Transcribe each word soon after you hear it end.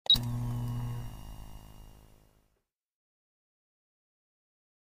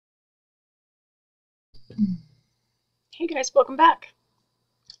Hey guys, welcome back.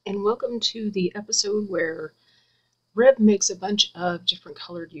 And welcome to the episode where Rev makes a bunch of different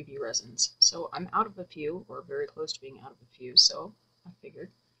colored UV resins. So I'm out of a few, or very close to being out of a few, so I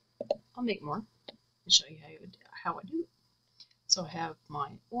figured I'll make more and show you how I do it. So I have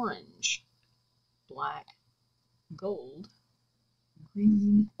my orange, black, gold,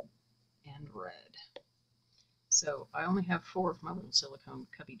 green, and red. So I only have 4 of my little silicone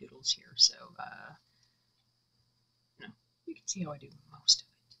cubby doodles here, so you can see how I do most of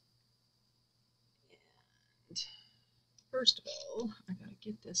it. And first of all, I gotta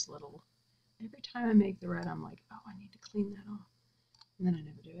get this little. Every time I make the red, I'm like, oh, I need to clean that off. And then I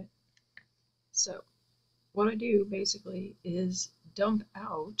never do it. So what I do basically is dump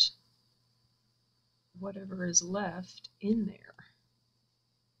out whatever is left in there.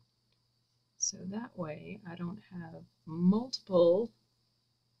 So that way I don't have multiple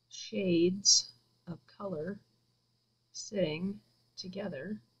shades of color sitting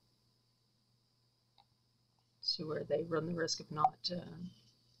together to where they run the risk of not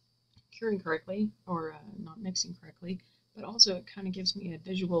curing correctly or not mixing correctly, but also it kind of gives me a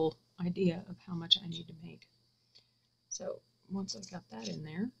visual idea of how much I need to make. So once I've got that in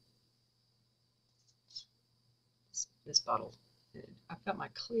there, this bottle, I've got my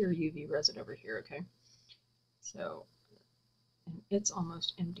clear UV resin over here, okay? So, and it's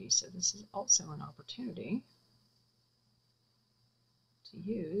almost empty, so this is also an opportunity to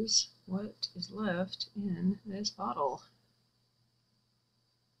use what is left in this bottle.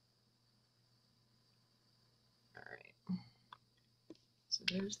 Alright, so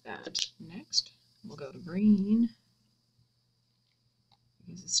there's that. Next, we'll go to green,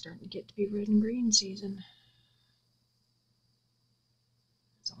 because it's starting to get to be red and green season.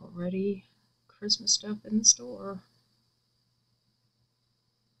 It's already Christmas stuff in the store,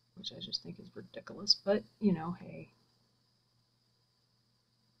 which I just think is ridiculous, but you know, hey.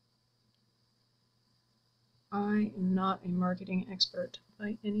 I am not a marketing expert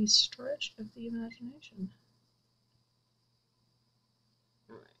by any stretch of the imagination.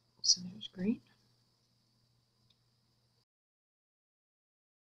 Alright, so there's green.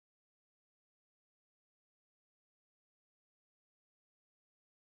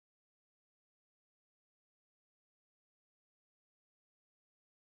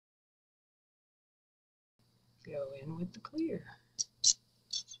 Go in with the clear.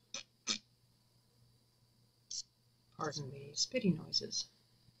 Pardon the spitty noises.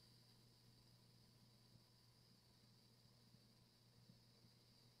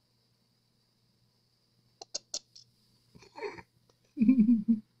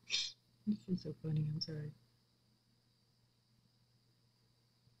 This is so funny, I'm sorry.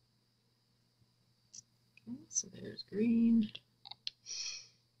 Okay, so there's green.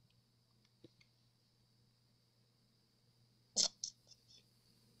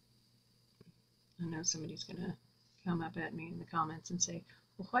 I know somebody's gonna come up at me in the comments and say,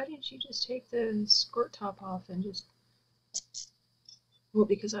 well, why didn't you just take the squirt top off and just... Well,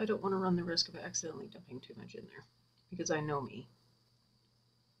 because I don't want to run the risk of accidentally dumping too much in there. Because I know me.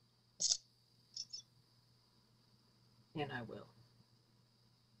 And I will.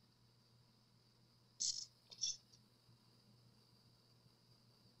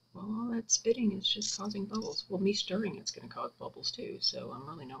 Well, all that spitting is just causing bubbles. Well, me stirring it's going to cause bubbles too, so I'm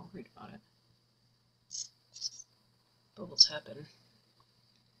really not worried about it. Bubbles happen.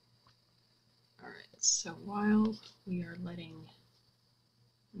 Alright, so while we are letting...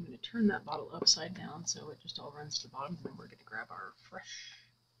 I'm going to turn that bottle upside down so it just all runs to the bottom, and then we're going to grab our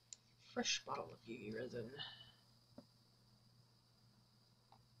fresh bottle of UV resin.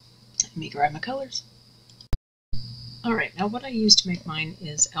 Let me grab my colors. Alright, now what I use to make mine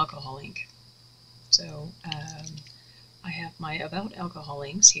is alcohol ink. So I have my About Alcohol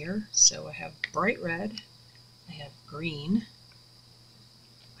inks here. So I have bright red, I have green,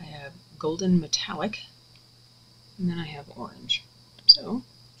 I have golden metallic, and then I have orange. So,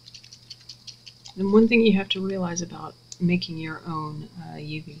 and one thing you have to realize about making your own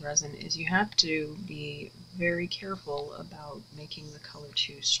UV resin is you have to be very careful about making the color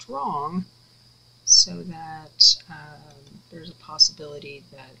too strong, so that there's a possibility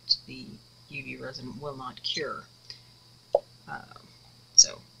that the UV resin will not cure.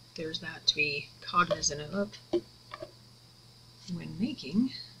 So there's that to be cognizant of when making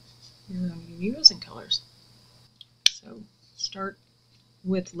your own UV resin colors. So start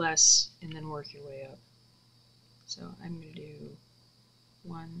with less and then work your way up. So I'm going to do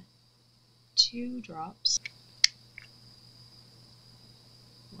 1, 2 drops.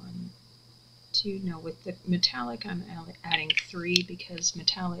 1, 2, no, with the metallic I'm adding 3 because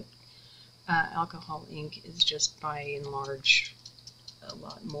metallic alcohol ink is just by and large a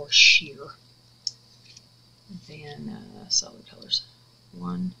lot more sheer than solid colors.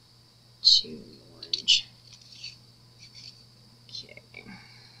 1, 2, orange. Okay.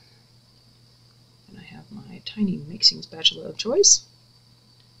 And I have my tiny mixing spatula of choice.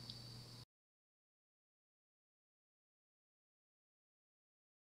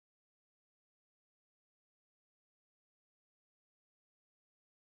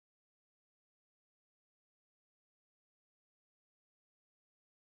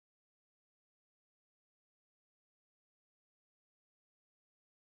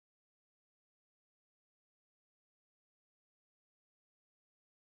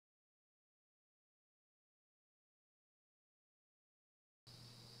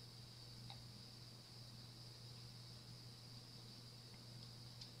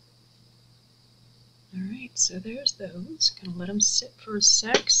 Alright, so there's those. Gonna let them sit for a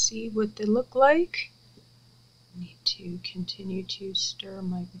sec, see what they look like. Need to continue to stir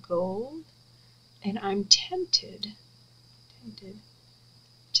my gold. And I'm tempted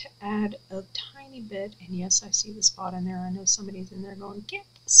to add a tiny bit, and yes, I see the spot in there. I know somebody's in there going, get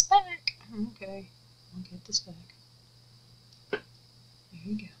the speck! Okay, I'll get the speck. There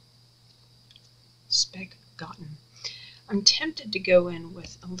you go. Speck gotten. I'm tempted to go in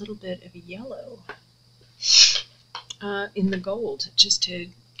with a little bit of yellow in the gold, just to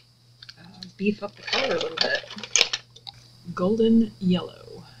beef up the color a little bit. Golden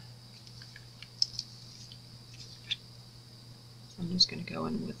yellow. So I'm just going to go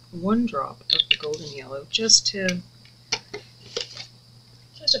in with 1 drop of the golden yellow just to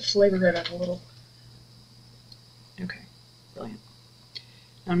flavor it up a little. Okay, brilliant.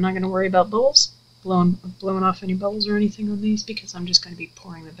 Now I'm not going to worry about bubbles, blowing off any bubbles or anything on these, because I'm just going to be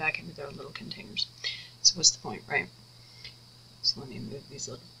pouring them back into their little containers. So what's the point, right? So let me move these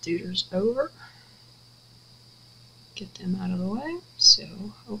little duders over. Get them out of the way. So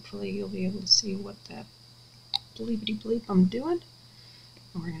hopefully you'll be able to see what that bleepity bleep I'm doing.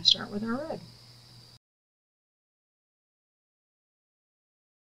 And we're going to start with our red.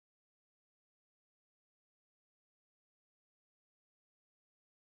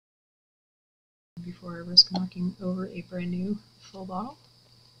 Before I risk knocking over a brand new full bottle,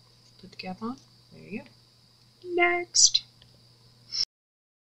 put the cap on. There you go. Next!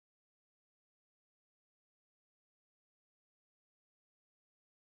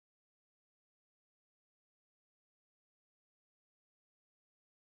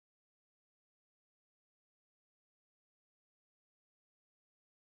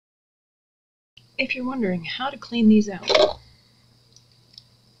 If you're wondering how to clean these out,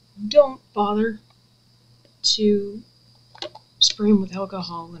 don't bother to spray them with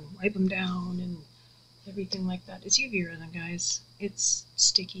alcohol and wipe them down and everything like that. It's UV resin, guys. It's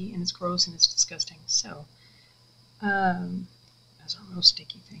sticky and it's gross and it's disgusting. So, those are most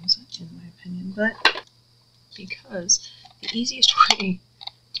sticky things, in my opinion. But because the easiest way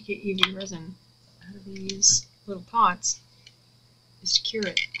to get UV resin out of these little pots is to cure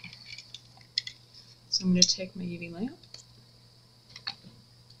it. So I'm going to take my UV lamp.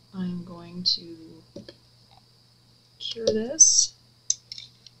 I'm going to cure this.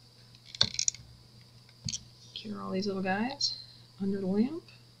 Cure all these little guys under the lamp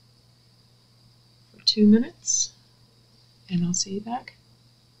for 2 minutes, and I'll see you back.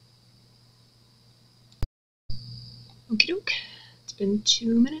 Okie doke, it's been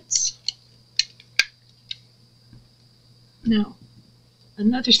 2 minutes. Now,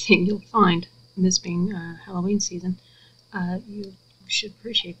 another thing you'll find, and this being Halloween season, you should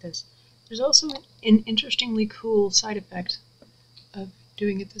appreciate this. There's also an interestingly cool side effect of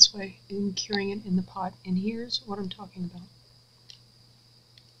doing it this way and curing it in the pot, and here's what I'm talking about.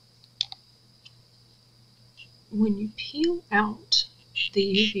 When you peel out the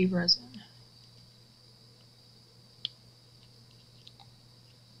UV resin,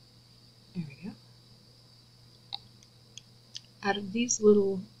 there we go. Out of these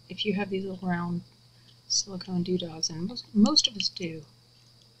little, if you have these little round silicone doodads, and most of us do,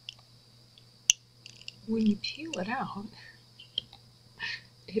 when you peel it out,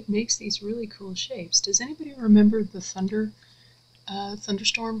 it makes these really cool shapes. Does anybody remember the thunderstorm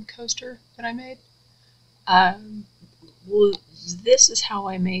coaster that I made? Well, this is how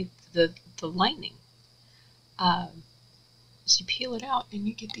I made the lightning. So you peel it out and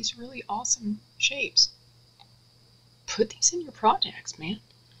you get these really awesome shapes. Put these in your projects, man.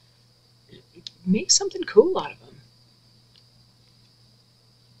 Make something cool out of them.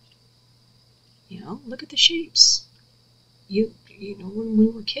 You know, look at the shapes. You know, when we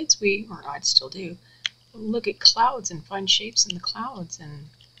were kids, or I still do, look at clouds and find shapes in the clouds and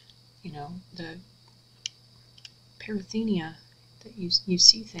you know, the parathenia, that you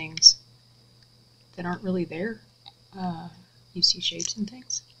see things that aren't really there. You see shapes and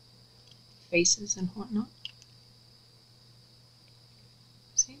things, faces and whatnot.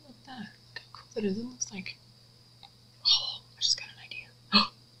 See, look at that. Look how cool that is. It looks like, oh, I just got an idea.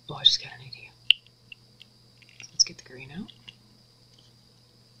 Oh, I just got an idea. Let's get the green out.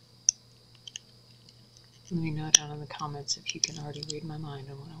 Let me know down in the comments if you can already read my mind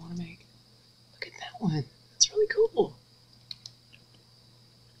on what I want to make. Look at that one. That's really cool.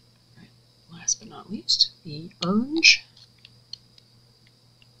 Right. Last but not least, the orange.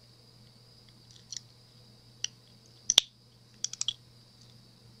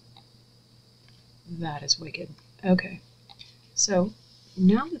 That is wicked. Okay. So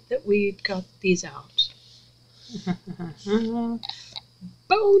now that we've got these out,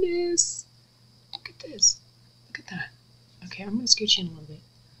 bonus! Look at this. Look at that. Okay, I'm going to scooch in a little bit.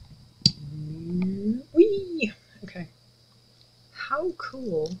 Whee! Okay. How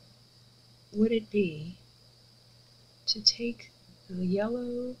cool would it be to take the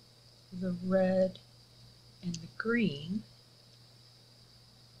yellow, the red, and the green,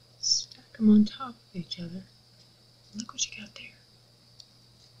 stack them on top of each other? Look what you got there.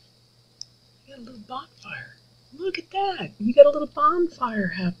 You got a little bonfire. Look at that. You got a little bonfire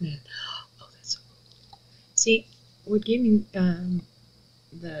happening. Oh, that's so cool. See, what gave me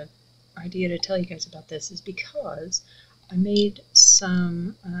the idea to tell you guys about this is because I made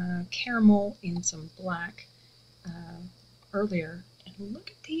some caramel and some black earlier, and look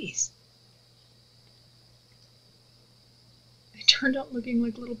at these. They turned out looking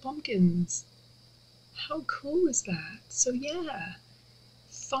like little pumpkins. How cool is that? So yeah,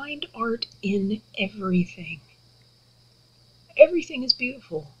 find art in everything. Everything is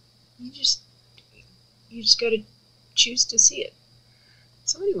beautiful. You just gotta choose to see it.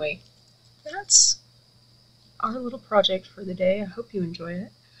 So anyway, that's our little project for the day. I hope you enjoy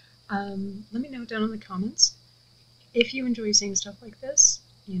it. Let me know down in the comments if you enjoy seeing stuff like this.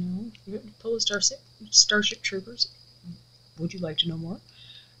 You know, pull a Starship Troopers. Would you like to know more?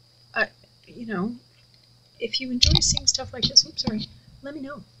 You know, if you enjoy seeing stuff like this, oops, sorry, let me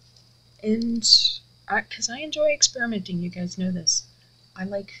know. And because I enjoy experimenting, you guys know this. I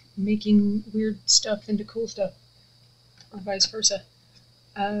like making weird stuff into cool stuff, or vice versa.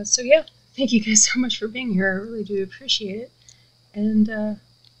 So yeah, thank you guys so much for being here. I really do appreciate it. And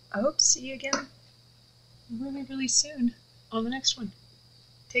I hope to see you again really, really soon on the next one.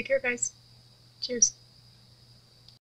 Take care, guys. Cheers.